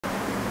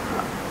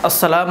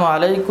আসসালামু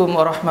আলাইকুম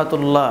ওয়া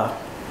রাহমাতুল্লাহ।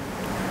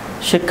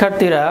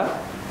 শিক্ষার্থীরা,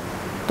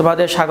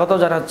 তোমাদের স্বাগত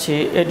জানাচ্ছি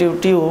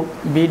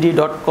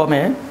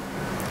edutubebd.com-এ।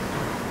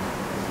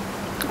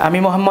 আমি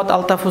মোহাম্মদ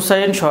আলতাফ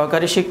হুসাইন,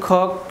 সহকারী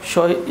শিক্ষক,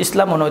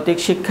 ইসলাম ও নৈতিক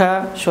শিক্ষা,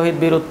 শহীদ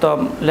বীর উত্তম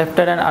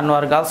lieutenant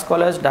Anwar girls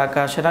college,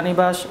 Dhaka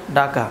সেনানিবাস,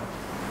 Dhaka.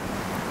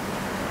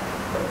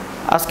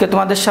 আজকে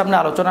তোমাদের সামনে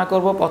আলোচনা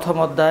করব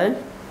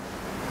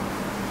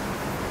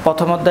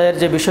প্রথম অধ্যায়ের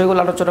যে বিষয়গুলো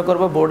আলোচনা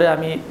করব বোর্ডে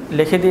আমি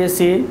লিখে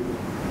দিয়েছি,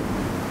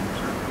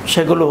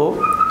 সেগুলো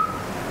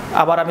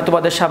আবার আমি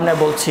তোমাদের সামনে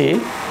বলছি।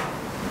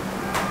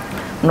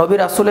 নবী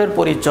রাসূলের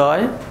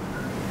পরিচয়,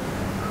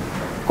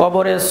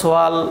 কবরে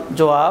সোয়াল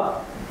জবাব,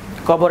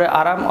 কবরে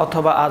আরাম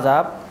অথবা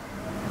আযাব,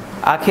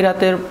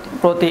 আখিরাতের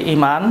প্রতি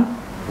ঈমান,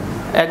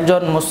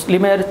 একজন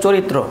মুসলিমের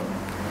চরিত্র,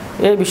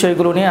 এই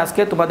বিষয়গুলো নিয়ে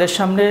আজকে তোমাদের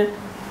সামনে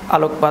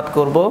আলোকপাত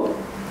করব।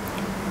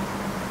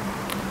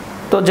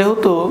 তো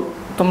যেহেতু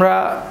তোমরা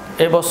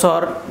এবছর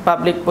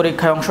পাবলিক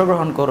পরীক্ষায়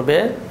অংশগ্রহণ করবে,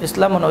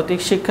 ইসলাম ও নৈতিক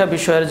শিক্ষা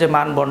বিষয়ের যে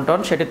মান বন্টন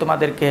সেটি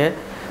তোমাদেরকে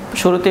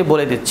শুরুতেই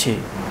বলে দিচ্ছি।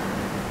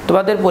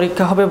 তোমাদের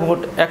পরীক্ষা হবে মোট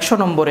 100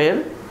 নম্বরের।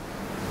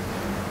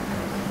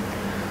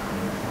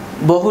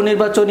 বহু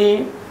নির্বাচনী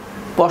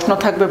প্রশ্ন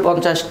থাকবে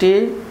 50টি,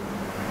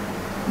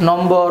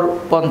 নম্বর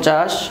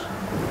 50।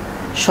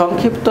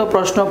 সংক্ষিপ্ত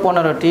প্রশ্ন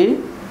 15টি,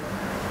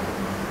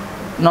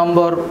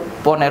 নম্বর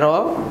 15।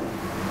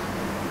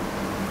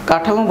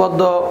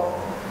 কাঠামোবদ্ধ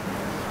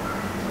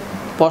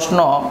প্রশ্ন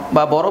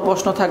বা বড়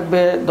প্রশ্ন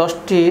থাকবে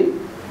 10টি,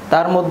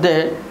 তার মধ্যে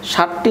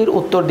 60টির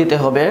উত্তর দিতে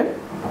হবে।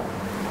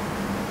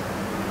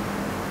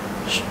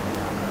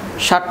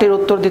 60টির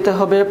উত্তর দিতে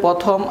হবে।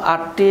 প্রথম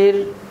 8টির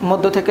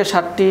মধ্য থেকে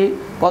 6টি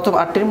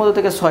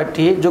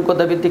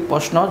যোগ্যতাভিত্তিক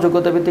প্রশ্ন।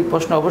 যোগ্যতাভিত্তিক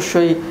প্রশ্ন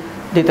অবশ্যই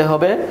দিতে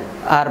হবে।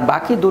 আর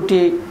বাকি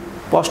 2টি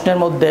প্রশ্নের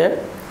মধ্যে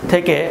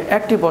থেকে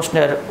 1টি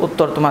প্রশ্নের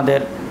উত্তর তোমাদের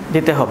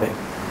দিতে হবে।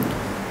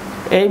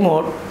 এই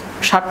মোট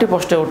 60টি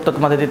প্রশ্নের উত্তর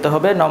তোমাদের দিতে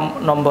হবে।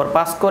 নম্বর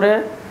 5 করে,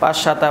 5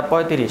 × 7 =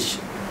 35।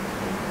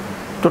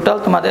 টোটাল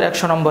তোমাদের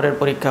 100 নম্বরের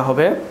পরীক্ষা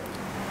হবে।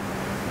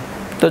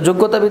 তো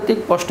যোগ্যতাভিত্তিক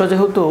প্রশ্ন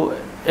যেহেতু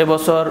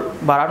এবছর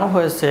বাড়ানো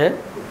হয়েছে,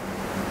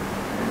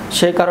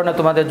 সেই কারণে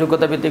তোমাদের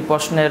যোগ্যতাভিত্তিক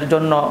প্রশ্নের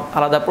জন্য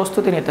আলাদা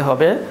প্রস্তুতি নিতে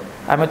হবে।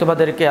 আমি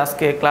তোমাদেরকে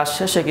আজকে ক্লাস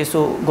শেষে কিছু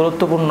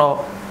গুরুত্বপূর্ণ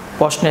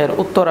প্রশ্নের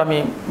উত্তর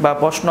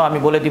প্রশ্ন আমি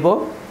বলে দিব,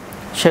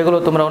 সেগুলো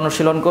তোমরা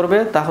অনুশীলন করবে,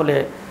 তাহলে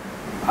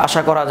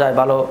আশা করা যায়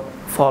ভালো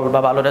ফল বা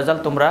ভালো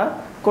রেজাল্ট তোমরা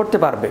করতে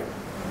পারবে।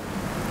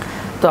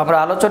 তো আমরা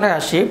আলোচনায়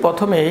আসি।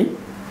 প্রথমেই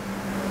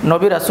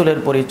নবী রাসূলের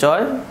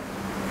পরিচয়।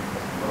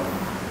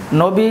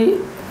 নবী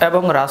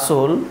এবং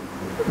রাসূল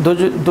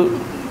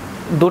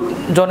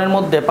দুজনের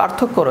মধ্যে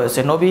পার্থক্য রয়েছে।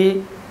 নবী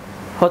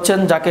হচ্ছেন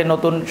যাকে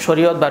নতুন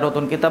শরীয়ত বা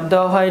নতুন কিতাব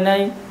দেওয়া হয়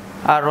নাই,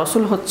 আর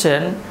রাসূল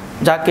হচ্ছেন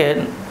যাকে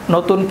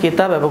নতুন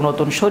কিতাব এবং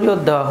নতুন শরীয়ত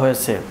দেওয়া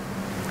হয়েছে।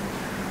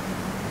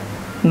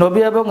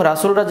 নবী এবং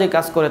রাসূলরা যে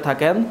কাজ করে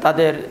থাকেন,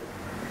 তাদের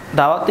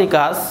দাওয়াতি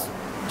কাজ,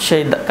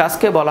 সেই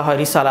কাজকে বলা হয়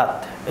রিসালাত।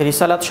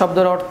 রিসালাত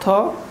শব্দের অর্থ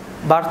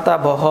বার্তা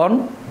বহন।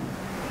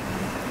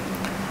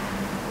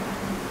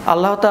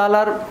 আল্লাহ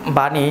তাআলার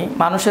বাণী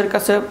মানুষের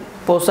কাছে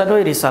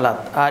পৌঁছানোই রিসালাত।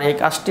 আর এই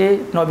কাজটি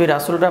নবী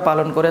রাসূলরা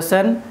পালন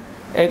করেছেন,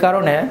 এই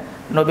কারণে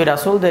নবী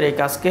রাসূলদের এই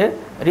কাজকে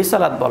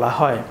রিসালাত বলা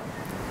হয়।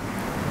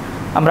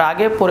 আমরা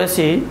আগে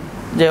পড়েছি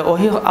যে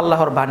ওহী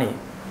আল্লাহর বাণী,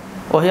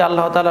 ওহী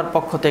আল্লাহ তাআলার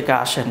পক্ষ থেকে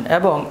আসেন,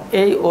 এবং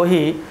এই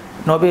ওহী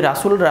নবী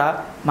রাসূলরা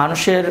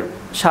মানুষের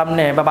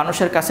সামনে বা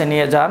মানুষের কাছে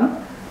নিয়ে যান।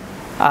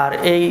 আর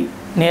এই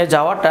নিয়ে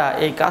যাওয়াটা,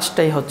 এই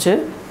কাজটাই হচ্ছে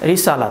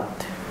রিসালাত।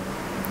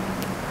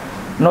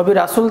 নবী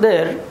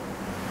রাসূলদের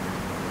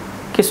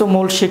কিছু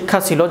মূল শিক্ষা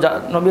ছিল, যা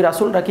নবী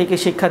রাসূলরা কী কী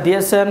শিক্ষা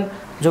দিয়েছেন,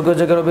 যুগে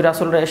যুগে নবী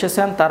রাসূলরা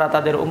এসেছেন, তারা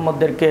তাদের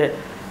উম্মতদেরকে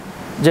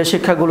যে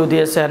শিক্ষাগুলো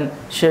দিয়েছেন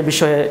সে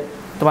বিষয়ে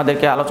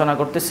তোমাদেরকে আলোচনা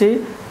করতেছি।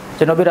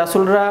 যে নবী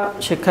রাসূলরা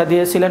শিক্ষা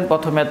দিয়েছিলেন,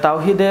 প্রথমে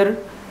তাওহীদের,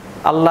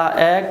 আল্লাহ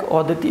এক ও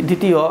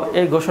দ্বিতীয়,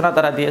 এই ঘোষণা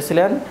তারা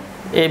দিয়েছিলেন।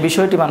 এই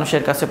বিষয়টি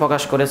মানুষের কাছে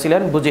প্রকাশ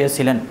করেছিলেন,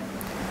 বুঝিয়েছিলেন।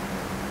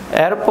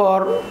 এরপর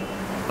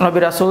নবী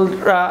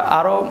রাসূলরা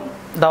আরও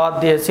দাওয়াত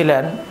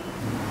দিয়েছিলেন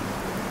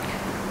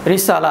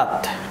রিসালাত।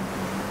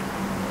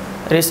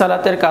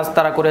 রিসালাতের কাজ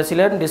তারা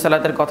করেছিলেন,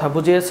 রিসালাতের কথা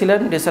বুঝিয়েছিলেন,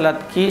 রিসালাত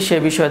কি সে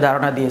বিষয়ে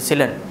ধারণা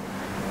দিয়েছিলেন।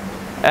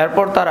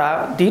 এরপর তারা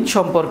দ্বীন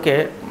সম্পর্কে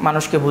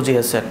মানুষকে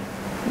বুঝিয়েছেন।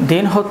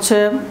 দ্বীন হচ্ছে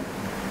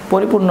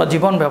পরিপূর্ণ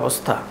জীবন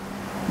ব্যবস্থা,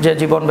 যে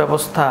জীবন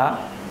ব্যবস্থা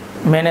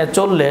মেনে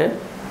চললে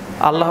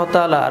আল্লাহ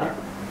তাআলার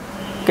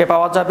কে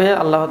পাওয়া যাবে,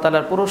 আল্লাহ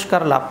তাআলার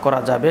পুরস্কার লাভ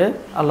করা যাবে।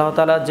 আল্লাহ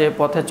তাআলা যে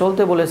পথে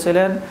চলতে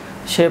বলেছিলেন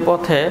সে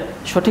পথে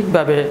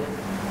সঠিকভাবে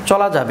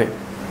চলা যাবে।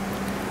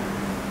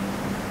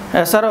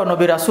 এছাড়াও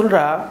নবী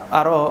রাসূলরা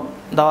আরও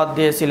দাওয়াত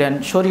দিয়েছিলেন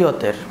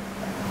শরীয়তের।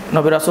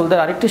 নবী রাসূলদের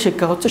আরেকটি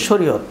শিক্ষা হচ্ছে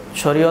শরীয়ত।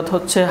 শরীয়ত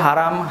হচ্ছে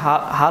হারাম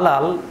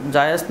হালাল,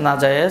 জায়েজ না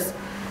জায়েজ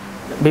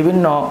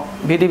বিভিন্ন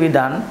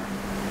বিধিবিধান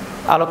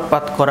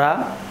আলোকপাত করা,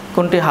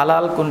 কোনটি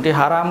হালাল, কোনটি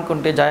হারাম,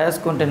 কোনটি জায়েজ,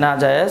 কোনটি না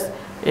জায়েজ,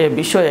 এ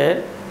বিষয়ে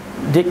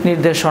দিক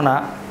নির্দেশনা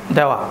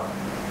দেওয়া,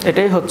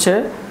 এটাই হচ্ছে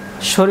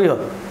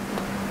শরীয়ত।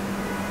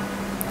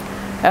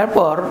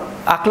 এরপর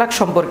আখলাক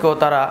সম্পর্কেও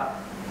তারা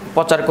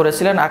প্রচার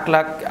করেছিলেন,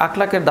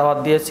 আখলাকের দাওয়াত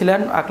দিয়েছিলেন,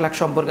 আখলাক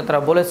সম্পর্কে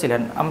তারা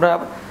বলেছিলেন। আমরা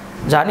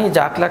জানি যে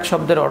আখলাক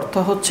শব্দের অর্থ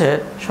হচ্ছে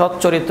সৎ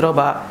চরিত্র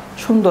বা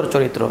সুন্দর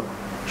চরিত্র।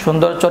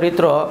 সুন্দর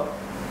চরিত্র,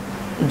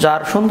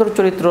 যার সুন্দর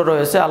চরিত্র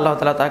রয়েছে আল্লাহ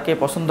তাআলা তাকে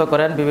পছন্দ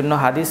করেন। বিভিন্ন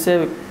হাদিসে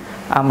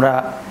আমরা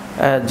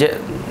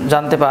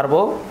জানতে পারবো,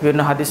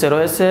 বিভিন্ন হাদিসে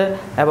রয়েছে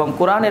এবং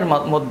কোরআনের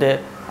মধ্যে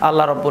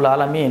আল্লাহ রাব্বুল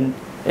আলামিন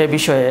এ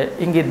বিষয়ে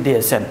ইঙ্গিত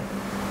দিয়েছেন।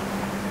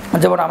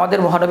 যেমন আমাদের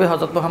মহানবী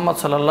হযরত মুহাম্মদ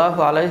সাল্লাল্লাহু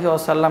আলাইহি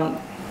ওয়াসাল্লাম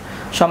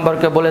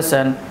সম্পর্কে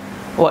বলেছেন,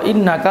 ওয়া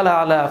ইন্নাকা লা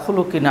আলা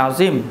খুলুকিন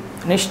আযীম,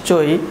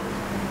 নিশ্চয়ই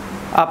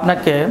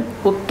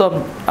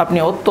আপনি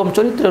উত্তম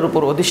চরিত্রের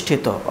উপর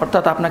অধিষ্ঠিত,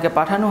 অর্থাৎ আপনাকে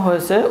পাঠানো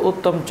হয়েছে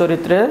উত্তম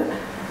চরিত্রের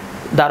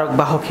দ্বারক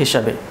বাহক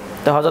হিসাবে।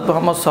 তো হযরত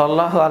মুহাম্মদ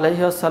সাল্লাল্লাহু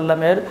আলাইহি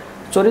ওয়াসাল্লামের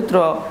চরিত্র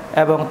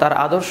এবং তার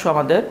আদর্শ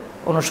আমাদের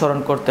অনুসরণ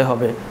করতে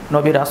হবে।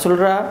 নবী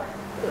রাসূলরা,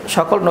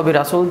 সকল নবী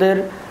রাসূলদের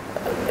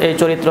এই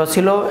চরিত্র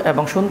ছিল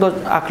এবং সুন্দর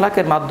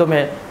আখলাকের মাধ্যমে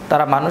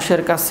তারা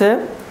মানুষের কাছে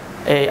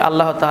এই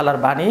আল্লাহ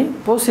তাআলার বাণী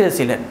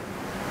পৌঁছিয়েছিলেন।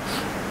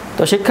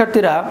 তো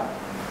শিক্ষার্থীরা,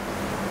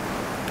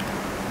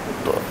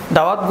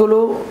 দাওয়াতগুলো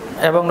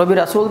এবং নবী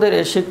রাসূলদের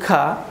এই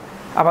শিক্ষা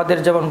আমাদের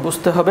যেমন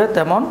বুঝতে হবে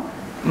তেমন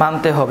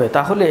মানতে হবে,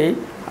 তাহলেই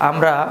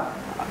আমরা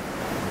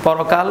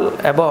পরকাল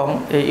এবং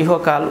এই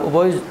ইহকাল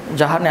উভয়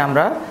জাহানে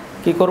আমরা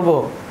কি করব?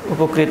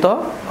 উপকৃত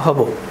হব।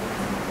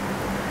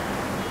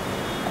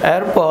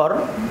 এরপর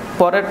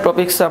পরের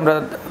টপিকস আমরা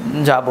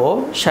যাব,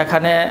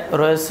 সেখানে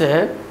রয়েছে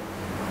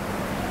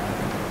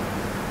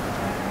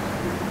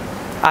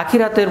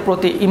আখিরাতের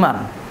প্রতি ঈমান।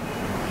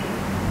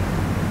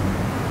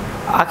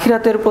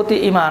 আখিরাতের প্রতি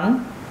ঈমান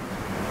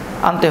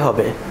আনতে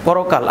হবে।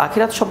 পরকাল,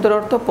 আখিরাত শব্দের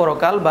অর্থ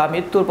পরকাল বা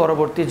মৃত্যুর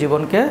পরবর্তী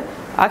জীবনকে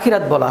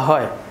আখিরাত বলা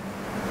হয়।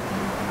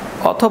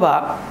 অথবা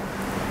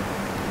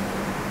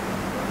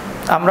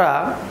আমরা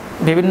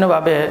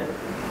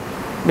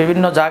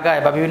বিভিন্ন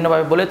জায়গায় বা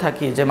বিভিন্নভাবে বলে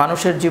থাকি যে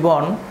মানুষের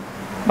জীবন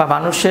বা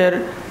মানুষের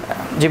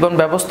জীবন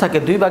ব্যবস্থাকে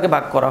দুই ভাগে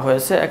ভাগ করা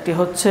হয়েছে, একটি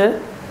হচ্ছে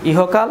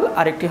ইহকাল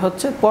আর একটি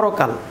হচ্ছে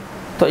পরকাল।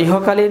 তো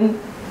ইহকালীন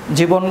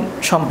জীবন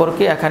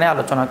সম্পর্কে এখানে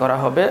আলোচনা করা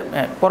হবে,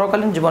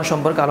 পরকালীন জীবন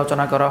সম্পর্কে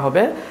আলোচনা করা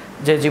হবে,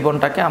 যে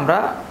জীবনটাকে আমরা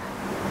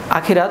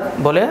আখিরাত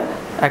বলে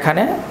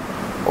এখানে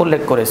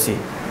উল্লেখ করেছি।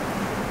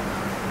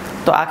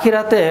 তো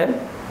আখিরাতে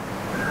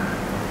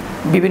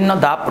বিভিন্ন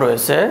ধাপ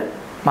রয়েছে।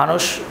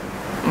 মানুষ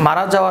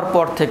মারা যাওয়ার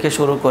পর থেকে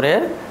শুরু করে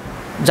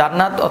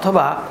জান্নাত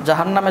অথবা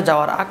জাহান্নামে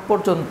যাওয়ার আগ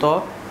পর্যন্ত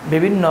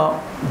বিভিন্ন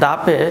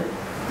ধাপে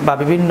বা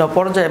বিভিন্ন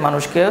পর্যায়ে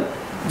মানুষকে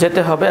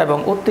যেতে হবে এবং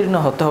উত্তীর্ণ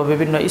হতে হবে,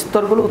 বিভিন্ন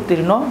স্তরগুলো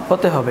উত্তীর্ণ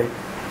হতে হবে।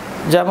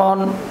 যেমন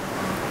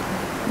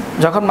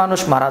যখন মানুষ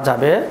মারা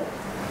যাবে,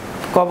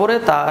 কবরে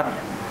তার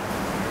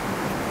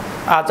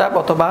আযাব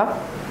অথবা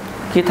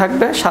কি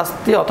থাকবে?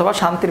 শাস্তি অথবা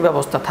শান্তির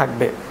ব্যবস্থা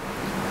থাকবে।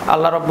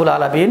 আল্লাহ রাব্বুল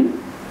আলামিন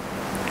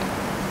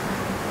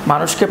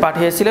মানুষকে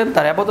পাঠিয়েছিলেন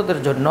তার ইবাদতের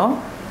জন্য।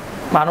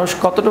 মানুষ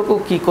কতটুকু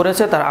কি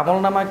করেছে, তার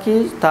আমলনামা কি,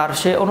 তার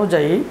সে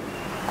অনুযায়ী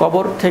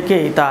কবর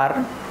থেকেই তার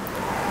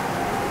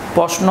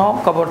প্রশ্ন,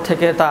 কবর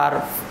থেকে তার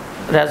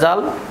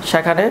রেজাল্ট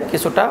সেখানে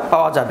কিছুটা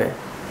পাওয়া যাবে।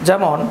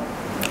 যেমন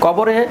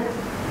কবরে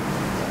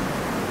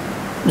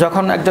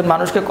যখন একজন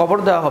মানুষকে কবর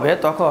দেওয়া হবে,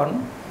 তখন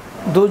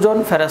দুজন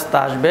ফেরেশতা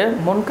আসবে,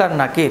 মুনকার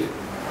নাকির।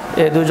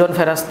 এই দুজন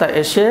ফেরেশতা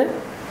এসে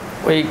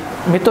ওই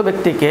মৃত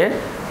ব্যক্তিকে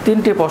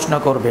তিনটি প্রশ্ন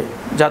করবে,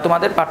 যা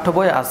তোমাদের পাঠ্য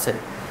বইয়ে আছে।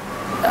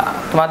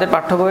 তোমাদের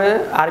পাঠ্য বইয়ে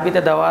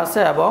আরবিতে দেওয়া আছে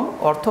এবং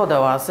অর্থ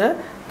দেওয়া আছে।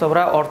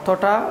 তোমরা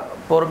অর্থটা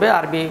পড়বে,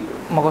 আরবি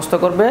মুখস্থ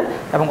করবে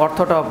এবং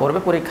অর্থটাও পড়বে।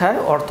 পরীক্ষায়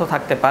অর্থ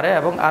থাকতে পারে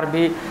এবং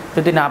আরবি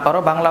যদি না পারো,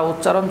 বাংলা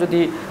উচ্চারণ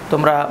যদি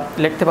তোমরা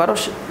লিখতে পারো,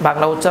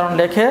 বাংলা উচ্চারণ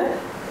লিখে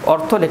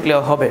অর্থ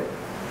লিখলেও হবে।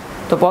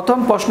 তো প্রথম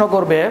প্রশ্ন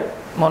করবে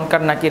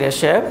মুনকার নাকির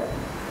এসে,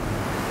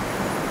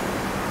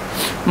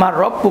 মার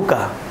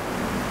রব্বুকা,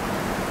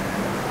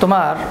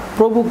 তোমার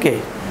প্রভুকে।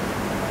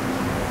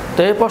 তো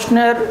এই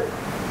প্রশ্নের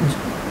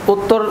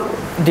উত্তর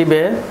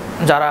দিবে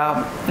যারা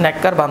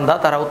নেককার বান্দা,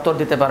 তারা উত্তর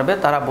দিতে পারবে।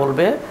 তারা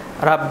বলবে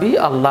রাব্বি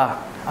আল্লাহ,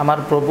 আমার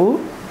প্রভু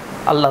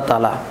আল্লাহ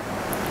তাআলা।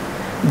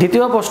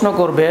 দ্বিতীয় প্রশ্ন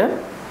করবে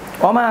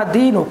ওমা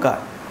দীনুকা,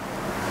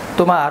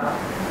 তোমার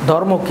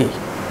ধর্ম কি,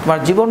 তোমার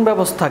জীবন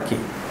ব্যবস্থা কি।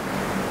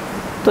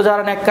 তো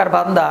যারা নেককার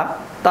বান্দা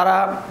তারা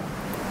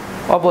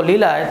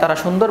অবলীলায় তারা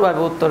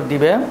সুন্দরভাবে উত্তর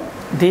দিবে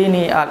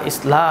দীনি আল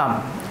ইসলাম,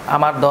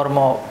 আমার ধর্ম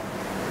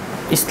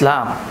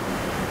ইসলাম।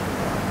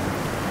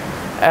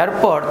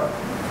 এরপর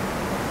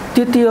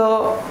তৃতীয়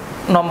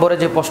নম্বরে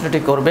যে প্রশ্নটি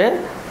করবে,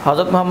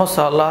 হযরত মুহাম্মদ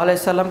সাল্লাল্লাহু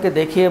আলাইহি সাল্লামকে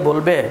দেখিয়ে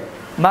বলবে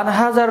মান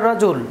হাজার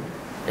রাজুল,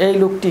 এই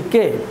লোকটি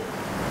কে।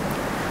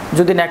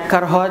 যদি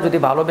নেককার হয়, যদি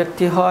ভালো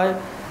ব্যক্তি হয়,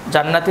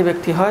 জান্নাতি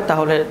ব্যক্তি হয়,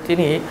 তাহলে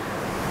তিনি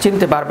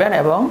চিনতে পারবেন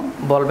এবং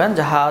বলবেন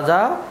যে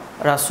হাজা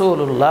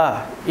রাসূলুল্লাহ,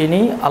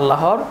 ইনি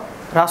আল্লাহর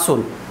রাসূল।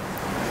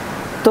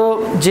 তো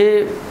যে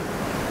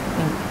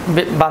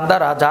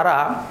বান্দারা যারা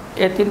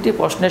এই তিনটি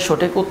প্রশ্নের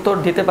সঠিক উত্তর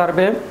দিতে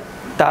পারবে,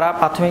 তারা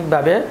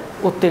প্রাথমিকভাবে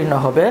উত্তীর্ণ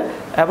হবে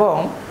এবং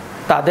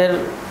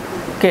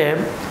তাদেরকে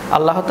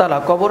আল্লাহ তাআলা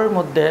কবরের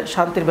মধ্যে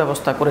শান্তির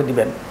ব্যবস্থা করে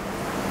দিবেন।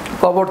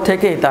 কবর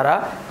থেকেই তারা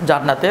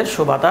জান্নাতের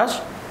সুবাতাস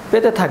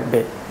পেতে থাকবে।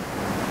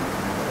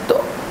 তো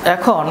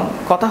এখন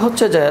কথা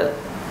হচ্ছে যে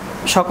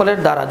সকলের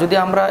দ্বারা যদি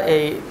আমরা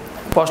এই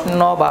প্রশ্ন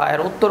বা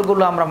এর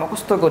উত্তরগুলো আমরা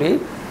মুখস্থ করি,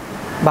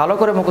 ভালো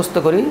করে মুখস্থ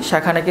করি,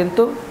 সেখানে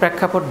কিন্তু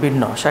প্রেক্ষাপট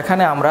ভিন্ন।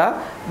 সেখানে আমরা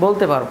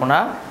বলতে পারবো না।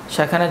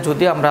 সেখানে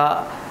যদি আমরা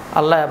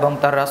আল্লাহ এবং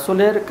তার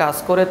রাসূলের কাজ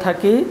করে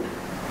থাকি,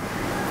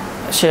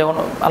 সে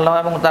আল্লাহ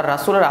এবং তার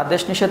রাসূলের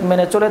আদেশ নিষেধ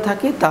মেনে চলে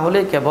থাকি,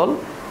 তাহলেই কেবল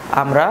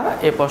আমরা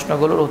এই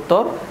প্রশ্নগুলোর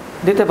উত্তর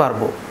দিতে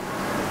পারবো।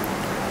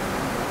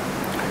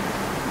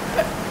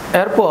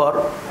 এরপর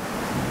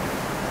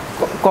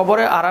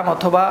কবরে আরাম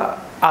অথবা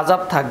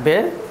আযাব থাকবে।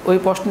 ওই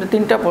প্রশ্নের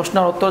 3টা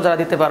প্রশ্নের উত্তর যারা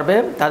দিতে পারবে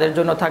তাদের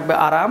জন্য থাকবে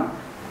আরাম,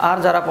 আর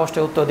যারা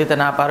প্রশ্নের উত্তর দিতে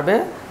না পারবে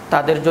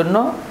তাদের জন্য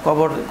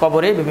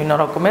কবরে বিভিন্ন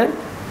রকমের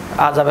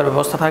আযাবের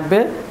ব্যবস্থা থাকবে।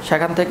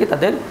 সেখান থেকে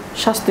তাদের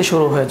শাস্তি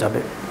শুরু হয়ে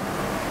যাবে।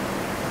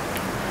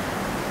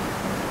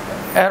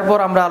 এরপর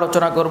আমরা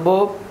আলোচনা করব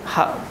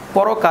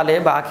পরকালে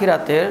বা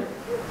আখিরাতের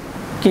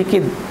কী কী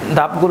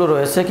ধাপগুলো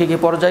রয়েছে, কী কী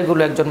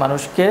পর্যায়গুলো একজন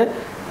মানুষকে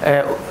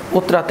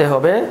উতরাতে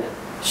হবে,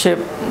 সে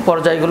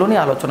পর্যায়গুলো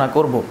নিয়ে আলোচনা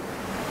করব।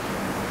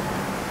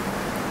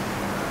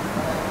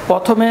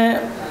 প্রথমে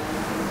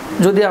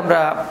যদি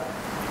আমরা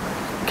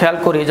খেয়াল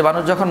করি যে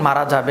মানুষ যখন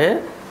মারা যাবে,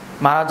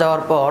 মারা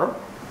যাওয়ার পর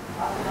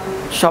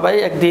সবাই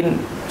একদিন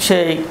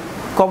সেই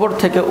কবর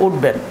থেকে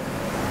উঠবেন।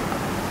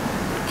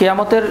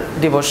 কিয়ামতের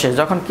দিবসে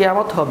যখন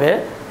কিয়ামত হবে,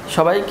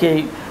 সবাইকেই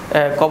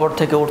কবর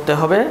থেকে উঠতে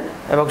হবে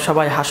এবং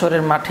সবাই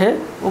হাসরের মাঠে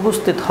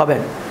উপস্থিত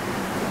হবেন।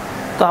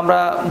 তো আমরা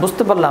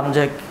বুঝতে পারলাম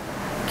যে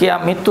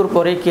মৃত্যুর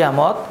পরেই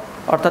কিয়ামত,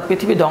 অর্থাৎ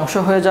পৃথিবী ধ্বংস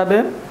হয়ে যাবে।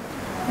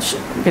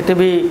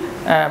 পৃথিবী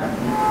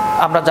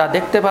আমরা যা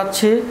দেখতে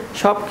পাচ্ছি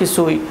সব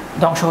কিছুই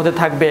ধ্বংস হতে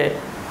থাকবে।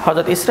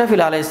 হযরত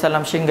ইসরাফিল আলাইহিস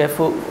সালাম সিংহে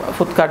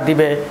ফুৎকার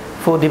দিবে,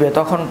 ফু দিবে,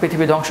 তখন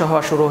পৃথিবী ধ্বংস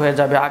হওয়া শুরু হয়ে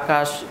যাবে।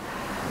 আকাশ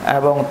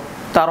এবং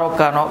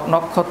তারকা,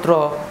 নক্ষত্র,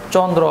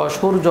 চন্দ্র,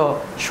 সূর্য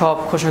সব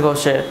খসে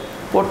খসে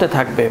পড়তে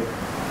থাকবে।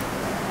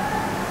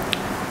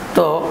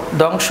 তো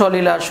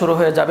ধ্বংসলীলা শুরু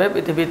হয়ে যাবে।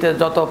 পৃথিবীতে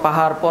যত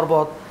পাহাড়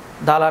পর্বত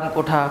দালান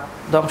কোঠা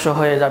ধ্বংস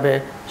হয়ে যাবে,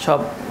 সব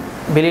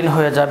বিলীন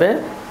হয়ে যাবে।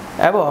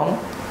 এবং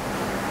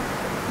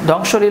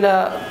ধ্বংসলীলা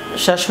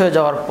শেষ হয়ে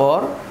যাওয়ার পর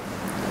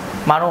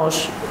মানুষ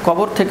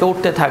কবর থেকে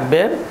উঠতে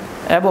থাকবে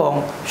এবং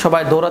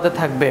সবাই দৌড়াতে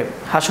থাকবে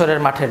হাসরের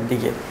মাঠের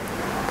দিকে।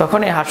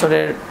 তখনই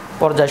হাসরের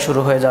পর্যায়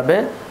শুরু হয়ে যাবে।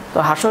 তো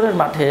হাসরের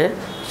মাঠে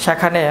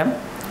সেখানে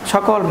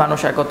সকল মানুষ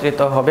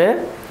একত্রিত হবে।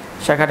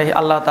 সেখানে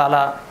আল্লাহ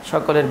তাআলা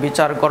সকলের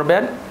বিচার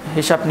করবেন,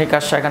 হিসাব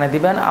নিকাশ সেখানে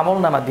দিবেন,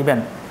 আমলনামা দিবেন।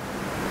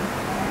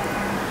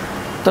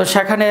 তো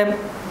সেখানে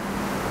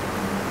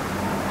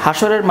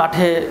হাসরের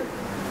মাঠে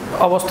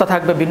অবস্থা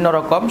থাকবে ভিন্ন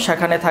রকম।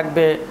 সেখানে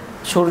থাকবে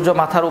সূর্য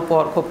মাথার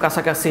উপর খুব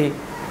কাছাকাছি।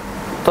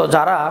 তো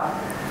যারা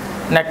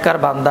নেককার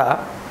বান্দা,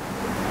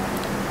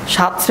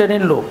 7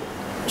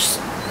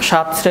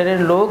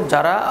 শ্রেণীর লোক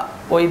যারা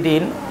ওই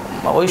দিন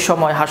ওই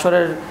সময়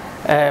হাসরের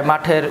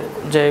মাঠের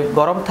যে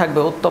গরম থাকবে,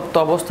 উত্তপ্ত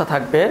অবস্থা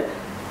থাকবে,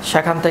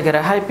 সেখান থেকে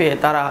রেহাই পেয়ে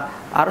তারা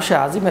আরশে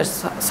আজিমের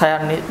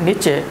ছায়ার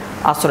নিচে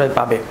আশ্রয়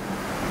পাবে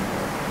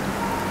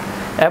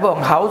এবং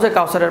হাউজে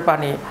কাউসারের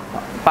পানি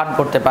পান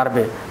করতে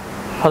পারবে।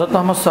 হযরত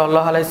মুহাম্মদ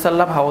সাল্লাল্লাহু আলাইহি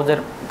সাল্লাম হাউজের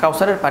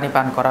কাউসারের পানি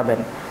পান করাবেন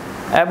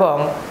এবং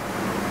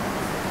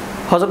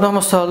হযরত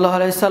মুহাম্মদ সাল্লাল্লাহু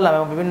আলাইহি সাল্লাম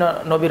এবং বিভিন্ন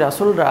নবী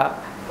রাসূলরা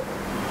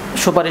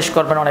সুপারিশ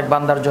করবেন অনেক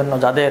বান্দার জন্য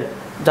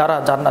যারা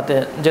জান্নাতে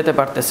যেতে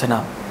পারতেছে না।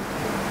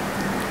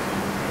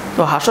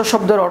 তো হাসর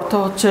শব্দের অর্থ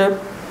হচ্ছে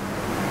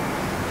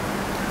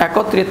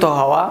একত্রিত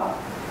হওয়া,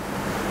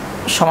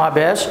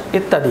 সমাবেশ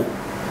ইত্যাদি।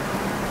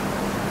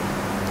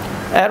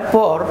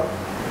 এরপর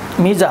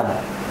মিজান।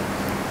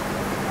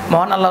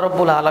 মহান আল্লাহ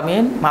রাব্বুল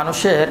আলামিন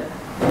মানুষের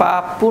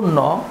পাপ পুণ্য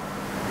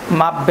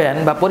মাপবেন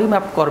বা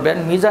পরিমাপ করবেন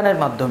মিজানের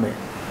মাধ্যমে।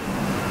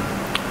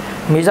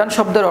 মিজান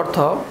শব্দের অর্থ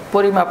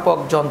পরিমাপক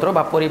যন্ত্র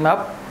বা পরিমাপ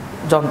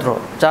যন্ত্র,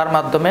 যার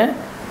মাধ্যমে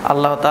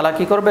আল্লাহ তাআলা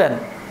কি করবেন,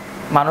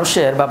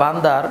 মানুষের বা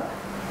বান্দার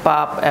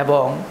পাপ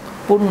এবং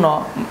পুণ্য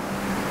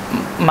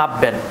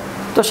মাপবেন।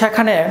 তো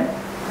সেখানে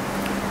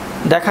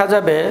দেখা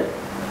যাবে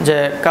যে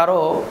কারো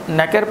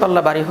নেকের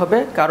পাল্লা ভারী হবে,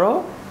 কারো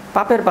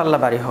পাপের পাল্লা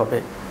ভারী হবে।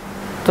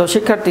 তো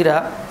শিক্ষার্থীরা,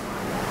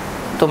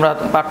 তোমরা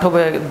পাঠ্য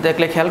বইয়ে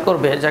দেখলে খেয়াল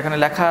করবে যেখানে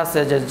লেখা আছে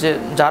যে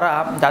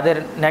যাদের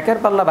নেকের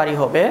পাল্লা ভারী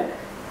হবে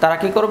তারা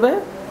কি করবে,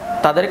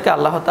 তাদেরকে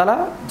আল্লাহ তাআলা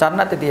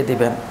জান্নাতে দিয়ে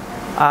দিবেন।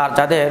 আর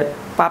যাদের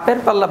পাপের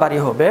পাল্লা ভারী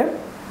হবে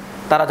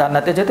তারা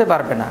জান্নাতে যেতে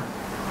পারবে না।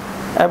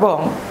 এবং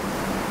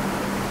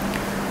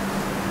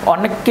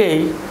অনেককেই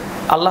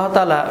আল্লাহ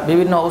তাআলা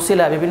বিভিন্ন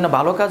ওসিলা, বিভিন্ন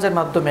ভালো কাজের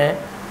মাধ্যমে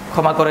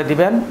ক্ষমা করে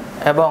দিবেন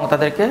এবং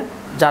তাদেরকে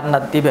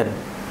জান্নাত দিবেন।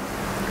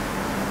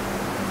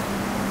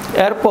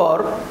 এরপর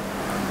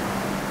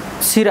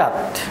সিরাত।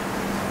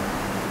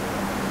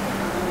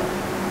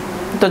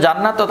 তো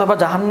জান্নাত অথবা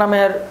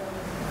জাহান্নামের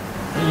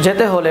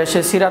যেতে হলে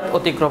সে সিরাত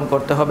অতিক্রম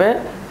করতে হবে।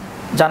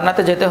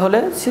 জান্নাতে যেতে হলে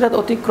সিরাত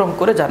অতিক্রম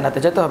করে জান্নাতে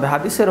যেতে হবে।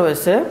 হাদিসে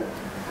রয়েছে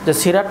যে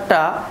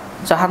সিরাতটা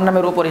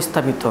জাহান্নামের উপর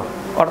স্থাপিত,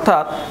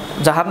 অর্থাৎ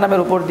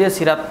জাহান্নামের উপর দিয়ে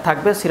সিরাত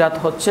থাকবে। সিরাত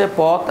হচ্ছে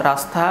পথ,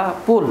 রাস্তা,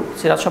 পুল।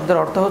 সিরাত শব্দের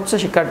অর্থ হচ্ছে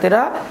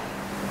শিক্ষার্থীরা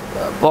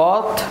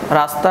পথ,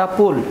 রাস্তা,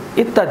 পুল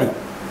ইত্যাদি।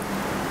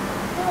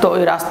 তো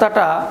ওই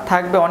রাস্তাটা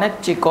থাকবে অনেক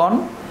চিকন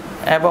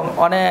এবং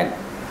অনেক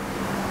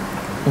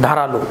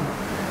ধারালো।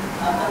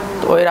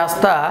 তো ওই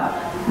রাস্তা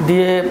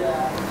দিয়ে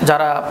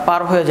যারা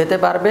পার হয়ে যেতে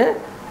পারবে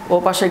ও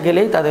পাশে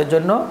গেলেই তাদের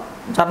জন্য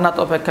জান্নাত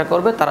অপেক্ষা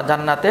করবে, তারা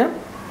জান্নাতে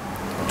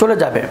চলে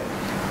যাবে।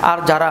 আর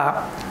যারা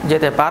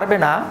যেতে পারবে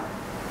না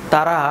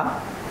তারা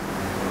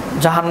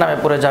জাহান্নামে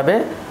পড়ে যাবে,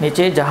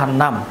 নিচেই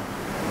জাহান্নাম।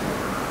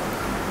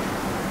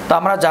 তো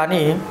আমরা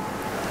জানি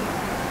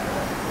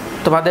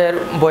তোমাদের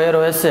বইয়ে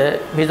রয়েছে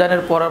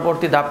মিজানের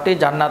পরবর্তী ধাপটি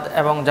জান্নাত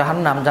এবং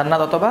জাহান্নাম,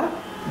 জান্নাত অথবা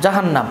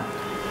জাহান্নাম।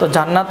 তো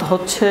জান্নাত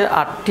হচ্ছে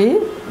 8টি,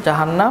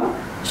 জাহান্নাম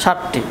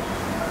 7টি।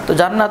 তো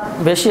জান্নাত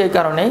বেশি এই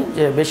কারণেই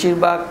যে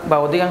বেশিরভাগ বা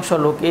অধিকাংশ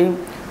লোকই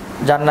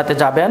জান্নাতে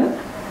যাবেন,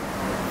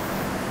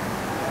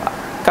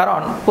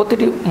 কারণ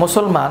প্রতিটি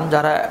মুসলমান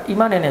যারা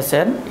ঈমান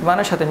এনেছেন,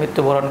 ঈমানের সাথে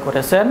মৃত্যুবরণ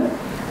করেছেন,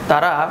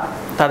 তারা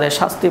তাদের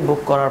শাস্তি ভোগ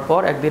করার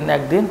পর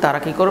একদিন তারা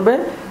কি করবে?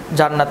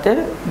 জান্নাতে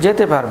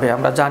যেতে পারবে,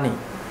 আমরা জানি।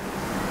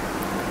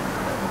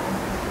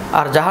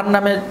 আর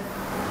জাহান্নামে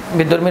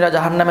বিধর্মীরা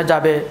জাহান্নামে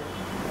যাবে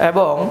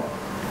এবং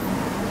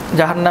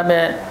জাহান্নামে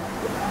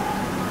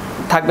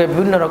থাকবে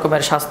বিভিন্ন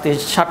রকমের শাস্তি।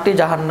 7টি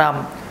জাহান্নাম,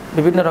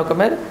 বিভিন্ন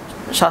রকমের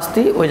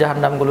শাস্তি ওই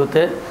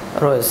জাহান্নামগুলোতে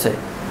রয়েছে।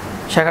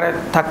 সেখানে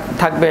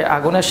থাকবে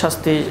আগুনের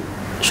শাস্তি,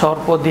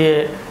 সর্প দিয়ে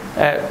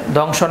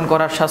দংশন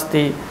করার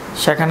শাস্তি,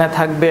 সেখানে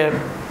থাকবে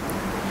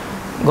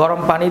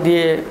গরম পানি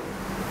দিয়ে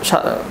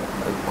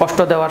কষ্ট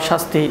দেওয়ার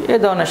শাস্তি, এই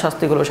ধরনের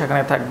শাস্তিগুলো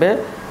সেখানে থাকবে।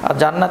 আর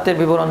জান্নাতের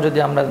বিবরণ যদি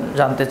আমরা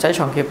জানতে চাই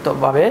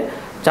সংক্ষিপ্তভাবে,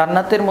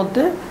 জান্নাতের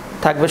মধ্যে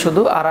থাকবে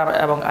শুধু আরাম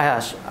এবং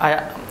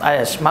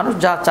আয়াস। মানুষ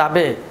যা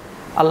চাবে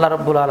আল্লাহ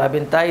রাব্বুল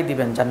আলামিন তাই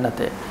দিবেন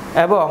জান্নাতে।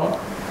 এবং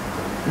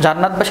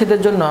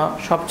জান্নাতবাসীদের জন্য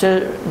সবচেয়ে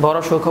বড়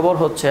সুখবর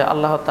হচ্ছে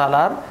আল্লাহ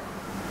তাআলার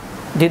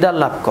দিদার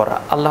লাভ করা,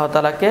 আল্লাহ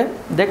তাআলাকে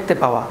দেখতে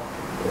পাওয়া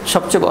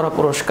সবচেয়ে বড়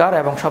পুরস্কার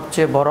এবং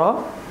সবচেয়ে বড়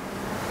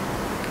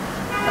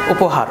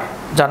উপহার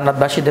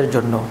জান্নাতবাসীদের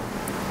জন্য।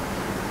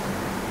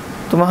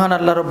 তো মহান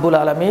আল্লাহ রাব্বুল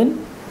আলামিন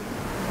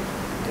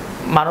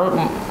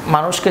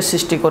মানুষকে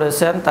সৃষ্টি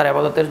করেছেন তার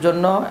ইবাদতের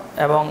জন্য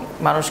এবং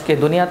মানুষকে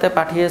দুনিয়াতে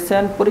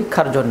পাঠিয়েছেন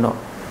পরীক্ষার জন্য।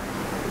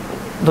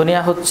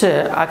 দুনিয়া হচ্ছে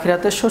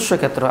আখিরাতের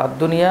শস্যক্ষেত্র, আর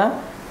দুনিয়া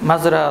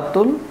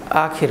মাজরাতুল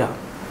আখিরা,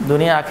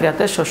 দুনিয়া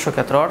আখিরাতের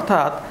শস্যক্ষেত্র।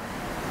 অর্থাৎ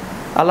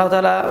আল্লাহ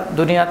তাআলা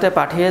দুনিয়াতে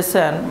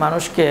পাঠিয়েছেন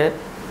মানুষকে,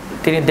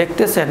 তিনি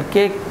দেখতেছেন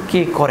কে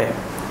কি করে,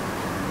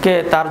 কে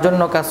তার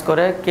জন্য কাজ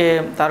করে, কে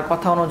তার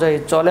কথা অনুযায়ী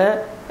চলে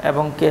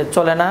এবং কে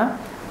চলে না।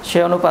 সে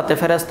অনুপাতে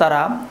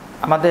ফেরেশতারা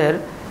আমাদের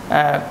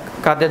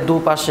কাদের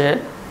দুপাশে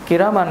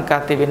কিরামান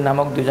কাতিবিন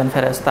নামক 2জন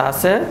ফেরেশতা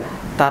আছে,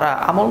 তারা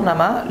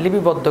আমলনামা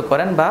লিপিবদ্ধ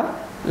করেন বা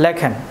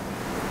লেখেন।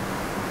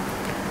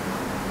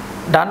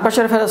 ডান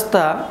পাশের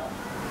ফেরেশতা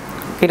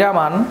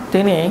কিরামান,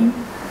 তিনি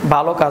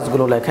ভালো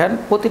কাজগুলো লেখেন,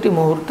 প্রতিটি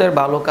মুহূর্তের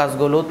ভালো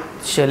কাজগুলো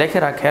সে লিখে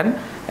রাখেন।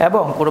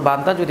 এবং কোনো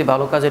বান্দা যদি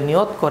ভালো কাজের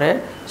নিয়ত করে,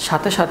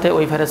 সাথে সাথে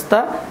ওই ফেরেশতা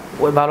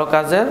ওই ভালো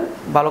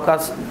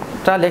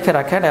কাজটা লিখে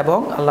রাখেন এবং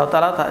আল্লাহ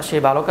তাআলা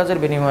সেই ভালো কাজের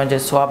বিনিময়ে যে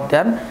সওয়াব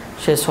দেন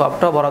সেই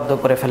সওয়াবটাও বরাদ্দ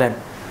করে ফেলেন।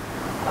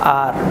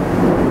 আর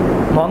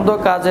মন্দ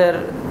কাজের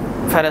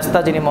ফেরেশতা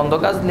যিনি মন্দ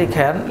কাজ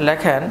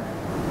লেখেন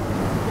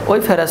ওই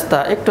ফেরেশতা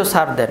একটু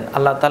ছাড় দেন,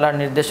 আল্লাহ তাআলার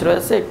নির্দেশ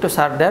রয়েছে একটু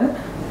ছাড় দেন।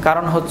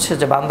 কারণ হচ্ছে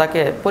যে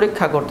বান্দাকে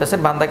পরীক্ষা করতেছেন,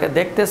 বান্দাকে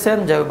দেখতেছেন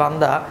যে ওই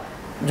বান্দা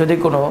যদি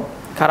কোনো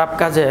খারাপ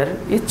কাজের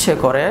ইচ্ছে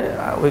করে,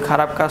 ওই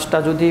খারাপ কাজটা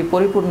যদি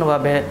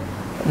পরিপূর্ণভাবে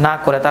না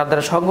করে, তার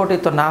দ্বারা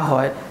সংগঠিত না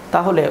হয়,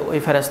 তাহলে ওই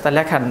ফেরেশতা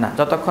লেখেন না।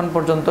 যতক্ষণ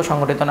পর্যন্ত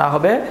সংগঠিত না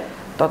হবে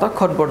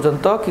ততক্ষণ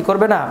পর্যন্ত কি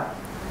করবে না?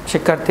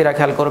 শিক্ষার্থীরা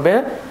খেয়াল করবে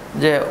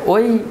যে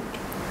ওই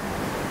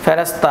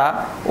ফেরেশতা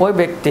ওই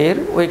ব্যক্তির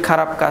ওই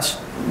খারাপ কাজ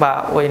বা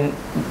ওই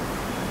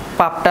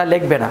পাপটা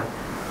লিখবে না।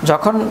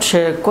 যখন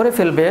সে করে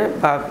ফেলবে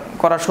বা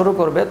করা শুরু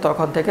করবে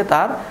তখন থেকে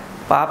তার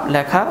পাপ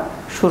লেখা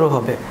শুরু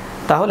হবে।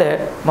 তাহলে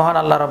মহান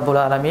আল্লাহ রাব্বুল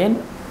আলামিন,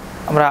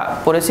 আমরা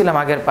পড়েছিলাম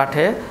আগের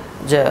পাঠে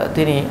যে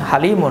তিনি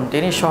হালিমুন,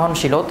 তিনি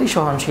সহনশীল, অতি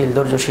সহনশীল,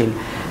 ধৈর্যশীল।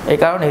 এই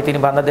কারণেই তিনি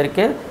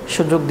বান্দাদেরকে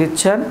সুযোগ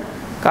দিচ্ছেন,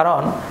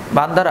 কারণ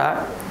বান্দারা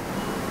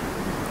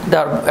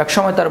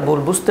একসময় তার ভুল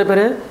বুঝতে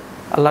পেরে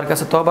আল্লাহর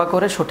কাছে তওবা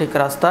করে সঠিক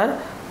রাস্তায়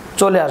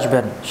চলে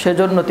আসবেন,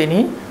 সেজন্য তিনি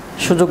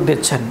সুযোগ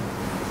দিচ্ছেন।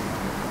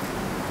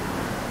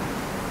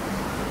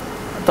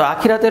 তো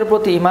আখিরাতের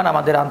প্রতি ঈমান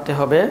আমাদের আনতে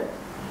হবে।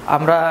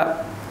 আমরা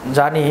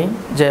জানি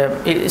যে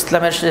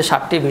ইসলামের যে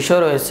 7টি বিষয়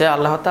রয়েছে,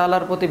 আল্লাহ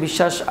তাআলার প্রতি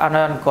বিশ্বাস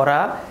আনয়ন করা,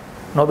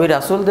 নবী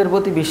রাসূলদের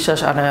প্রতি বিশ্বাস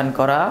আনয়ন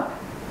করা,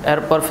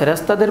 এরপর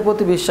ফেরেশতাদের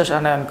প্রতি বিশ্বাস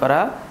আনয়ন করা,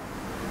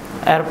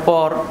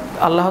 এরপর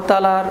আল্লাহ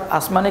তাআলার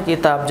আসমানি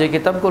কিতাব, যে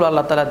কিতাবগুলো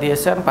আল্লাহ তাআলা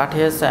দিয়েছেন,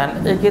 পাঠিয়েছেন,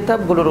 এই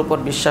কিতাবগুলোর উপর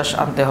বিশ্বাস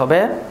আনতে হবে।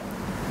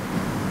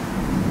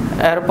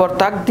 এরপর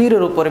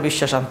তাকদীরের উপরে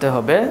বিশ্বাস আনতে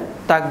হবে।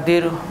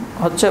 তাকদীর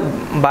হচ্ছে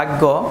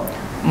ভাগ্য।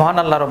 মহান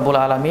আল্লাহ রাব্বুল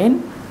আলামিন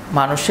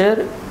মানুষের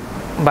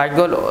ভাগ্য,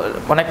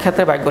 অনেক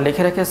ক্ষেত্রে ভাগ্য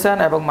লিখে রেখেছেন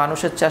এবং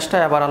মানুষের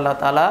চেষ্টায় আবার আল্লাহ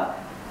তাআলা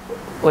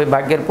ওই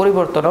ভাগ্যের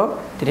পরিবর্তনও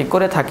তিনি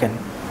করে থাকেন।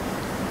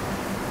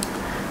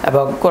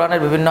 এবং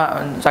কোরআনের বিভিন্ন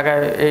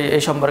জায়গায়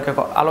এই সম্পর্কে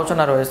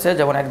আলোচনা রয়েছে।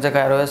 যেমন এক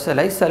জায়গায় রয়েছে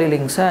লাইসা লিল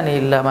ইনসানি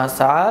ইল্লা মা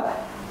সাআ,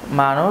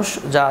 মানুষ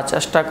যা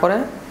চেষ্টা করে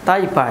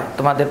তাই পায়।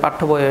 তোমাদের পাঠ্য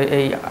বইয়ে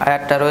এই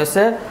আয়াতটা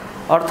রয়েছে।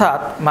 অর্থাৎ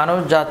মানুষ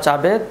যা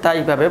চাবে তাই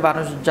পাবে,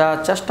 মানুষ যা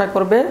চেষ্টা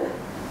করবে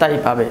তাই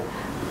পাবে,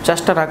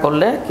 চেষ্টা না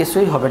করলে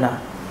কিছুই হবে না।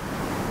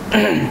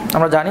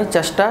 আমরা জানি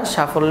চেষ্টা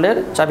সাফল্যের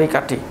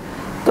চাবিকাঠি।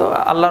 তো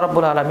আল্লাহ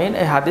রাব্বুল আলামিন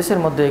এই হাদিসের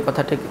মধ্যে এই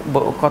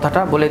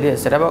কথাটা বলে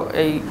দিয়েছেন, এবং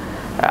এই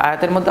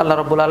আয়াতের মধ্যে আল্লাহ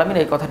রাব্বুল আলামিন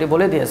এই কথাটি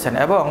বলে দিয়েছেন,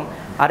 এবং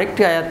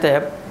আরেকটি আয়াতে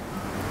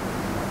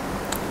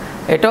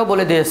এটাও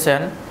বলে দিয়েছেন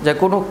যে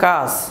কোনো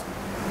কাজ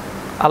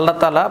আল্লাহ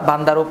তাআলা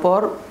বান্দার উপর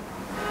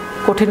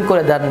কঠিন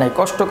করে দেন নাই,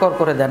 কষ্টকর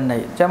করে দেন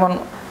নাই। যেমন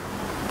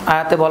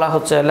আয়াতে বলা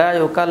হচ্ছে লা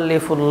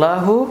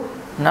ইউকাল্লিফুল্লাহু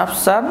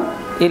নাফসান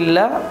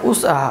ইল্লা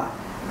উসআহা,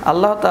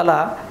 আল্লাহ তাআলা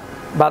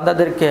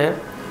বান্দাদেরকে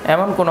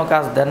এমন কোনো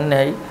কাজ দেন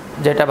নাই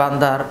যেটা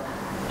বান্দার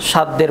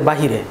সাধ্যের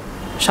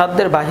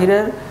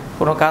বাহিরের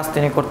কোনো কাজ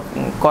তিনি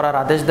করার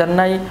আদেশ দেন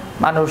নাই।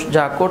 মানুষ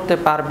যা করতে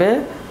পারবে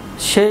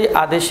সেই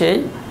আদেশেই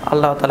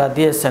আল্লাহ তাআলা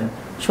দিয়েছেন।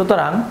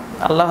 সুতরাং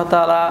আল্লাহ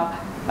তাআলা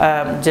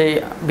যে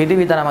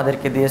বিধিবিধান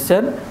আমাদেরকে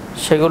দিয়েছেন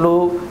সেগুলো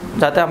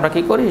যাতে আমরা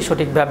কি করি,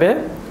 সঠিকভাবে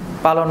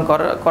পালন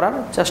করার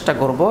চেষ্টা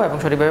করব এবং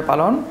সঠিকভাবে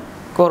পালন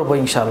করব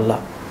ইনশাআল্লাহ।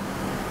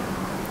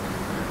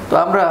 তো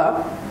আমরা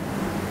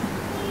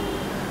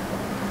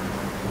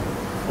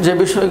যে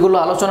বিষয়গুলো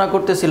আলোচনা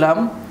করতেছিলাম,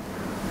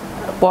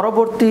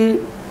 পরবর্তীতে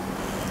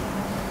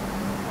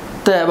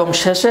এবং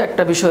শেষে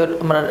একটা বিষয়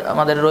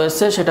আমাদের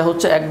রয়েছে, সেটা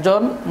হচ্ছে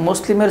একজন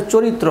মুসলিমের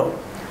চরিত্র।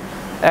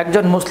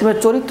 একজন মুসলিমের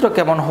চরিত্র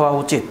কেমন হওয়া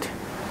উচিত।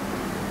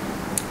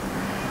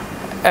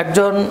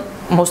 একজন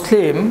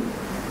মুসলিম,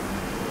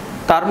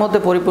 তার মধ্যে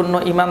পরিপূর্ণ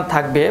ঈমান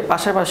থাকবে,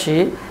 পাশাপাশি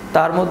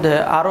তার মধ্যে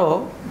আরও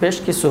বেশ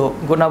কিছু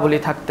গুণাবলী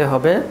থাকতে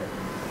হবে,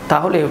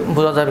 তাহলে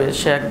বোঝা যাবে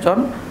সে একজন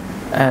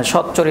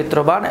সৎ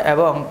চরিত্রবান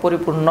এবং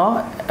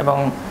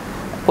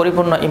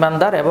পরিপূর্ণ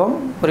ঈমানদার এবং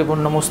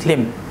পরিপূর্ণ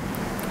মুসলিম।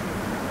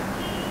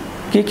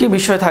 কি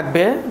বিষয়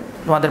থাকবে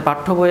তোমাদের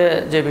পাঠ্য বইয়ে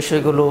যে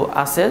বিষয়গুলো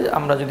আছে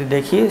আমরা যদি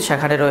দেখি,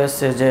 সেখানে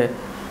রয়েছে যে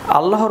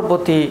আল্লাহর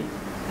প্রতি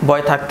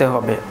ভয় থাকতে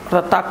হবে,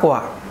 অর্থাৎ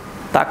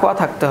তাকওয়া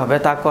থাকতে হবে।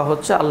 তাকওয়া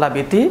হচ্ছে আল্লাহ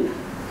ভীতি,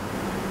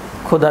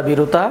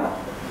 ক্ষুধাভীরুতা,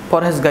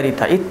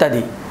 পরহেজগারিতা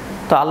ইত্যাদি।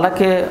 তো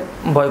আল্লাহকে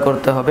ভয়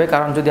করতে হবে,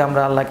 কারণ যদি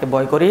আমরা আল্লাহকে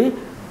ভয় করি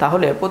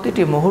তাহলে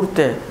প্রতিটি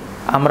মুহূর্তে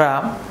আমরা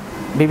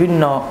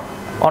বিভিন্ন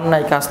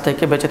অন্যায় কাজ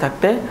থেকে বেঁচে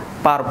থাকতে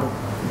পারব।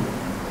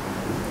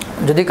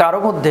 যদি কারো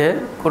মধ্যে,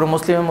 কোনো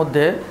মুসলিমের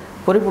মধ্যে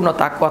পরিপূর্ণ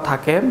তাকওয়া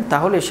থাকে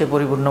তাহলে সে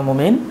পরিপূর্ণ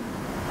মুমিন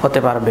হতে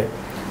পারবে।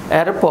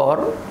 এরপর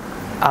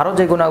আরও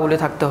যে গুণাগুলি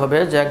থাকতে হবে,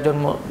 যে একজন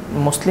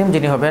মুসলিম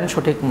যিনি হবেন,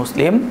 সঠিক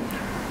মুসলিম,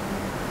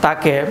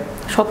 তাকে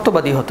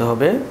সত্যবাদী হতে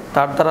হবে।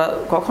 তার দ্বারা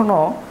কখনো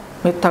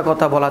মিথ্যা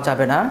কথা বলা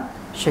যাবে না,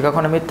 সে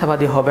কখনো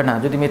মিথ্যাবাদী হবে না।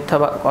 যদি মিথ্যা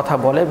কথা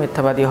বলে,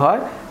 মিথ্যাবাদী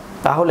হয়,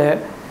 তাহলে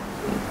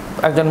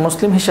একজন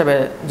মুসলিম হিসেবে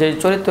যে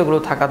চরিত্রগুলো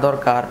থাকা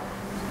দরকার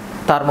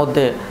তার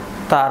মধ্যে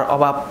তার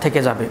অভাব থেকে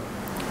যাবে।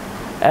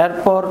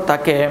 এরপর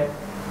তাকে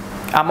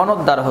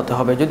আমানতদার হতে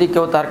হবে। যদি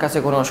কেউ তার কাছে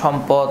কোনো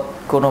সম্পদ,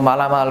 কোনো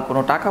মালামাল,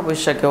 কোনো টাকা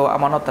পয়সা কেউ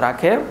আমানত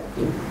রাখে,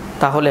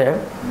 তাহলে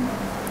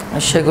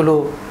সেগুলো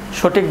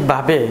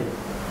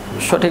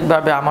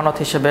সঠিকভাবে আমানত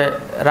হিসেবে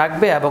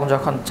রাখবে এবং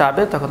যখন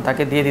চাবে তখন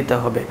তাকে দিয়ে দিতে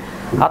হবে।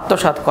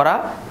 আত্মসাৎ করা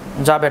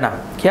যাবে না,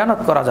 খেয়ানত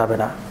করা যাবে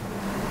না।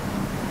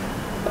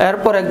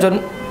 এরপর একজন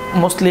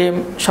মুসলিম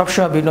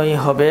সবসময় বিনয়ী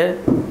হবে,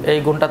 এই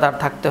গুণটা তার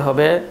থাকতে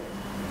হবে।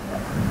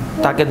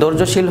 তাকে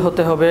ধৈর্যশীল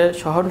হতে হবে,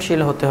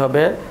 সহনশীল হতে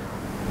হবে,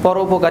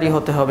 পরোপকারী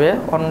হতে হবে,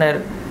 অন্যের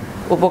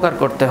উপকার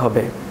করতে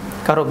হবে।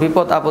 কারো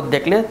বিপদ আপদ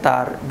দেখলে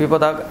তার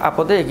বিপদ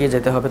আপদে এগিয়ে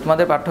যেতে হবে।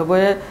 তোমাদের পাঠ্য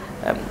বইয়ে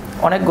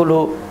অনেকগুলো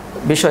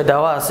বিষয়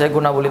দেওয়া আছে,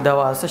 গুণাবলী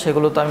দেওয়া আছে,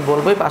 সেগুলো তো আমি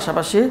বলবোই।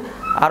 পাশাপাশি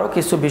আরও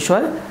কিছু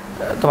বিষয়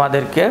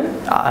তোমাদেরকে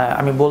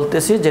আমি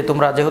বলতেছি, যে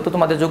তোমরা যেহেতু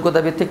তোমাদের যোগ্যতা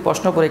ভিত্তিক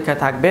প্রশ্ন পরীক্ষায়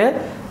থাকবে,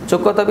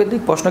 যোগ্যতা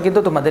ভিত্তিক প্রশ্ন কিন্তু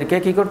তোমাদেরকে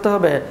কি করতে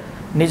হবে,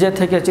 নিজে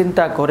থেকে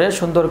চিন্তা করে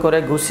সুন্দর করে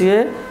গুছিয়ে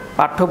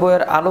পাঠ্য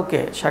বইয়ের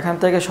আলোকে সেখান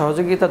থেকে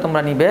সহযোগিতা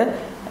তোমরা নিবে,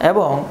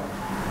 এবং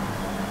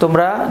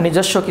তোমরা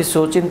নিজস্ব কিছু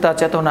চিন্তা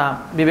চেতনা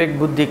বিবেক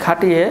বুদ্ধি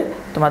খাটিয়ে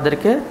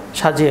তোমাদেরকে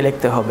সাজিয়ে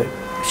লিখতে হবে।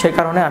 সেই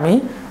কারণে আমি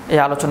এই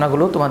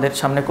আলোচনাগুলো তোমাদের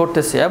সামনে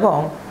করতেছি। এবং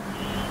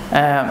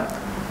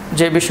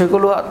যে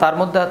বিষয়গুলো তার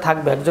মধ্যে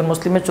থাকবে, একজন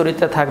মুসলিমের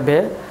চরিত্রে থাকবে,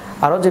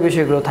 আরও যে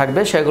বিষয়গুলো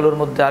থাকবে সেগুলোর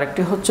মধ্যে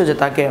আরেকটি হচ্ছে যে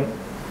তাকে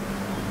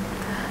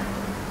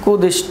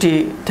কুদৃষ্টি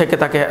থেকে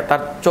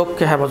তার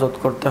চোখকে হেফাজত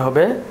করতে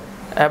হবে,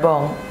 এবং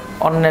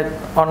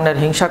অন্যের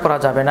হিংসা করা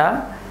যাবে না,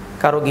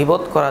 কারো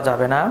গীবত করা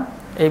যাবে না।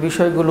 এই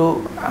বিষয়গুলো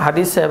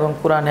হাদিসে এবং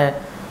কোরআনে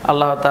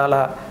আল্লাহ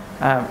তাআলা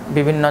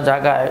বিভিন্ন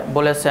জায়গায়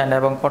বলেছেন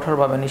এবং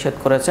কঠোরভাবে নিষেধ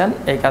করেছেন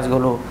এই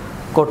কাজগুলো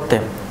করতে।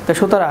 তো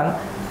সুতরাং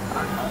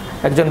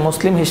একজন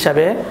মুসলিম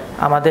হিসাবে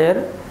আমাদের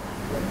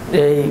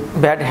এই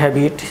ব্যাড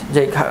হ্যাবিট,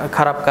 যে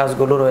খারাপ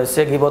কাজগুলো রয়েছে,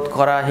 গীবত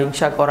করা,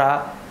 হিংসা করা,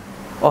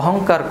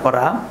 অহংকার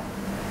করা,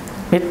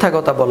 মিথ্যা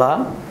কথা বলা,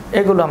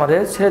 এগুলো আমাদের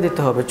ছেড়ে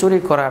দিতে হবে। চুরি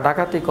করা,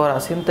 ডাকাতি করা,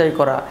 ছিনতাই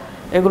করা,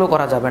 এগুলো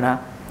করা যাবে না।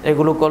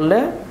 এগুলো করলে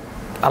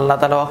আল্লাহ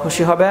তাআলা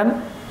অখুশি হবেন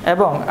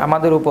এবং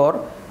আমাদের উপর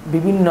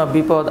বিভিন্ন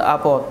বিপদ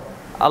আপদ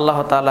আল্লাহ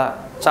তাআলা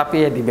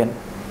চাপিয়ে দিবেন।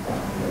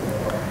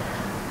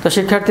 তো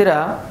শিক্ষার্থীরা,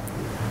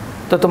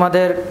 তো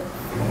তোমাদের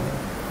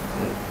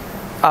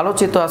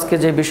আলোচিত আজকে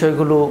যে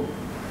বিষয়গুলো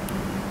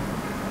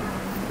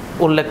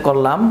উল্লেখ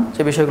করলাম,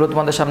 যে বিষয়গুলো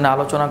তোমাদের সামনে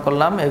আলোচনা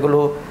করলাম, এগুলো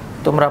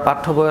তোমরা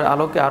পাঠ্য বইয়ের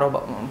আলোকে আরও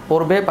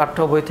পড়বে, পাঠ্য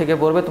বই থেকে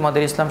পড়বে,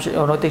 তোমাদের ইসলাম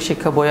নৈতিক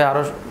শিক্ষা বইয়ে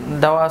আরও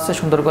দেওয়া আছে,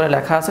 সুন্দর করে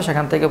লেখা আছে,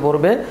 সেখান থেকে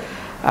পড়বে।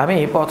 আমি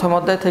প্রথম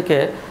অধ্যায় থেকে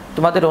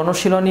তোমাদের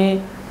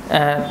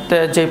অনুশীলনীতে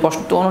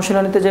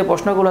যে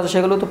প্রশ্নগুলো আছে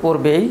সেগুলো তো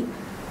পড়বেই,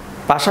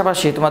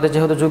 পাশাপাশি তোমাদের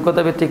যেহেতু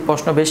যোগ্যতা ভিত্তিক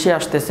প্রশ্ন বেশি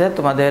আসতেছে,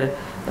 তোমাদের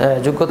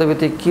যোগ্যতা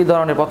ভিত্তিক কী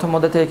ধরনের প্রথম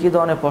অধ্যায় থেকে কী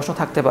ধরনের প্রশ্ন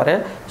থাকতে পারে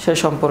সে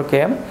সম্পর্কে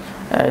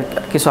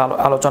কিছু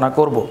আলোচনা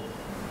করব।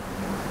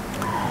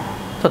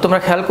 তো তোমরা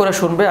খেয়াল করে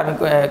শুনবে, আমি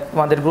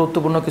তোমাদের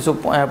গুরুত্বপূর্ণ কিছু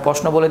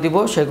প্রশ্ন বলে দিব,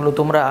 সেগুলো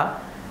তোমরা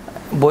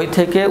বই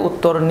থেকে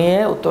উত্তর নিয়ে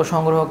উত্তর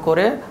সংগ্রহ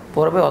করে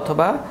পড়বে,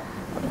 অথবা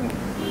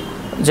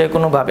যে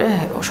কোনোভাবে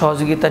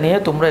সহযোগিতা নিয়ে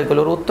তোমরা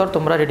এগুলোর উত্তর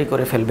তোমরা রেডি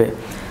করে ফেলবে।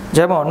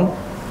 যেমন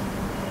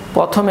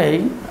প্রথমেই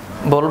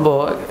বলবো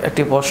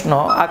একটি প্রশ্ন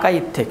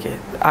আকাইদ থেকে।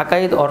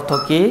 আকাইদ অর্থ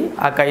কি?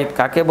 আকাইদ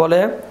কাকে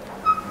বলে?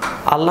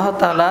 আল্লাহ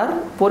তাআলার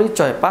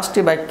পরিচয়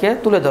 5টি বাক্যে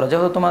তুলে ধরো।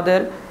 যেহেতু তোমাদের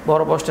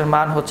বড় প্রশ্নের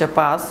মান হচ্ছে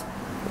 5,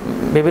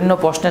 বিভিন্ন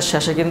প্রশ্নের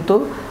শেষে কিন্তু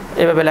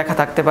এভাবে লেখা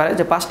থাকতে পারে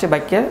যে 5টি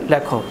বাক্যে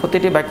লেখো,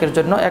 প্রতিটি বাক্যের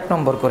জন্য 1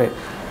 নম্বর করে।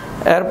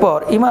 এরপর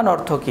ঈমান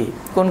অর্থ কি?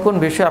 কোন কোন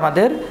বিষয়ে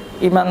আমাদের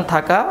ঈমান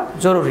থাকা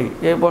জরুরি?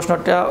 এই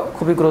প্রশ্নটা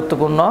খুবই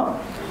গুরুত্বপূর্ণ,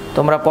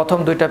 তোমরা প্রথম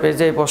 2টা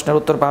পেজে এই প্রশ্নের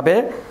উত্তর পাবে।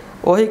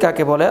 ওহী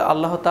কাকে বলে?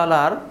 আল্লাহ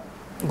তাআলার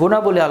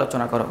গুণাবলী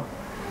আলোচনা করো।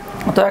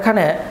 তো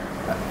এখানে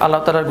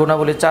আল্লাহ তাআলার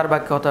গুণাবলী 4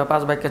 বাক্য অথবা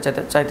 5 বাক্যে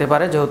চাইতে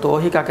পারে, যেহেতু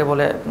ওহী কাকে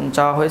বলে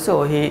চাওয়া হয়েছে।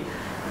 ওহী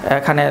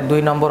এখানে 2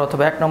 নম্বর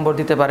অথবা 1 নম্বর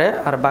দিতে পারে,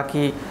 আর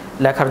বাকি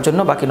লেখার জন্য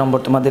বাকি নম্বর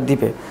তোমাদের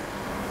দিবে।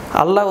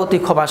 আল্লাহ অতি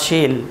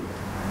ক্ষমাশীল,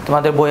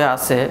 তোমাদের বইয়ে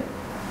আছে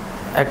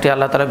একটি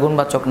আল্লাহ তাআলার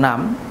গুণবাচক নাম।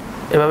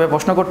 এভাবে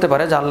প্রশ্ন করতে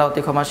পারে যে আল্লাহ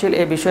অতি ক্ষমাশীল,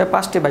 এই বিষয়ে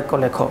 5টি বাক্য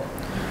লেখো,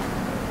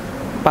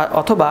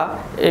 অথবা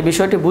এই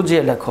বিষয়টি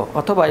বুঝিয়ে লেখো,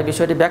 অথবা এই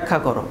বিষয়টি ব্যাখ্যা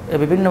করো। এ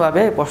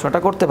বিভিন্নভাবে এই প্রশ্নটা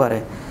করতে পারে।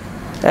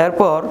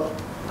 এরপর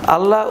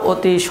আল্লাহ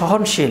অতি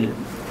সহনশীল,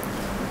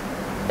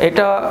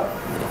 এটা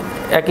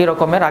একই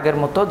রকমের আগের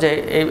মতো, যে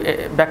এই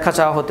ব্যাখ্যা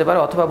চাওয়া হতে পারে,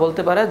 অথবা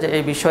বলতে পারে যে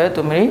এই বিষয়ে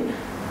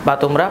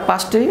তোমরা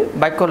 5টি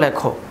বাক্য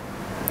লেখো।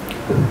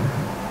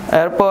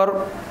 এরপর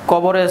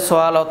কবরের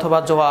সওয়াল অথবা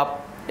জবাব,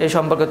 এই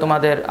সম্পর্কে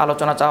তোমাদের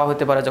আলোচনা চাওয়া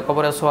হতে পারে যে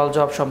কবরের সওয়াল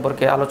জবাব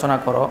সম্পর্কে আলোচনা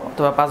করো,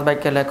 অথবা 5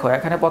 বাক্যে লেখো।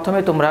 এখানে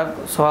প্রথমেই তোমরা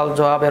সওয়াল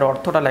জবাবের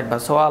অর্থটা লিখবা।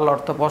 সওয়াল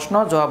অর্থ প্রশ্ন,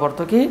 জবাব অর্থ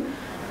কি?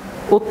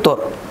 উত্তর।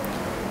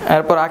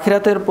 এরপর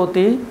আখিরাতের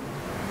প্রতি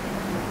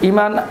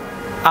ঈমান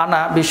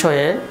আনা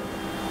বিষয়ে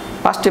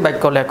 5টি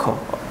বাক্য লেখো,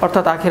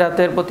 অর্থাৎ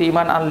আখিরাতের প্রতি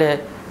ঈমান আনলে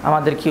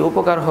আমাদের কি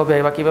উপকার হবে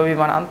বা কীভাবে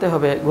ঈমান আনতে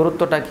হবে,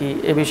 গুরুত্বটা কি,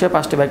 এ বিষয়ে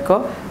 5টি বাক্য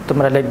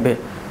তোমরা লিখবে।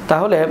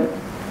 তাহলে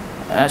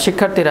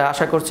শিক্ষার্থীরা,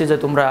 আশা করছি যে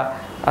তোমরা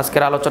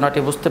আজকের আলোচনাটি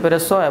বুঝতে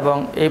পেরেছো এবং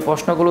এই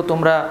প্রশ্নগুলো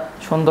তোমরা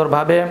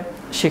সুন্দরভাবে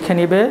শিখে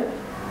নিবে,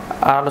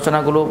 আর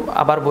আলোচনাগুলো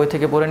আবার বই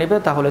থেকে পড়ে নিবে,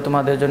 তাহলে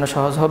তোমাদের জন্য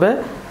সহজ হবে।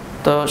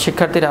 তো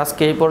শিক্ষার্থীরা,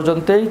 আজকে এই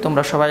পর্যন্তই।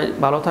 তোমরা সবাই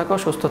ভালো থাকো,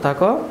 সুস্থ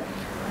থাকো।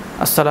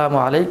 আসসালামু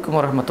আলাইকুম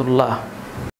ওয়া রাহমাতুল্লাহ।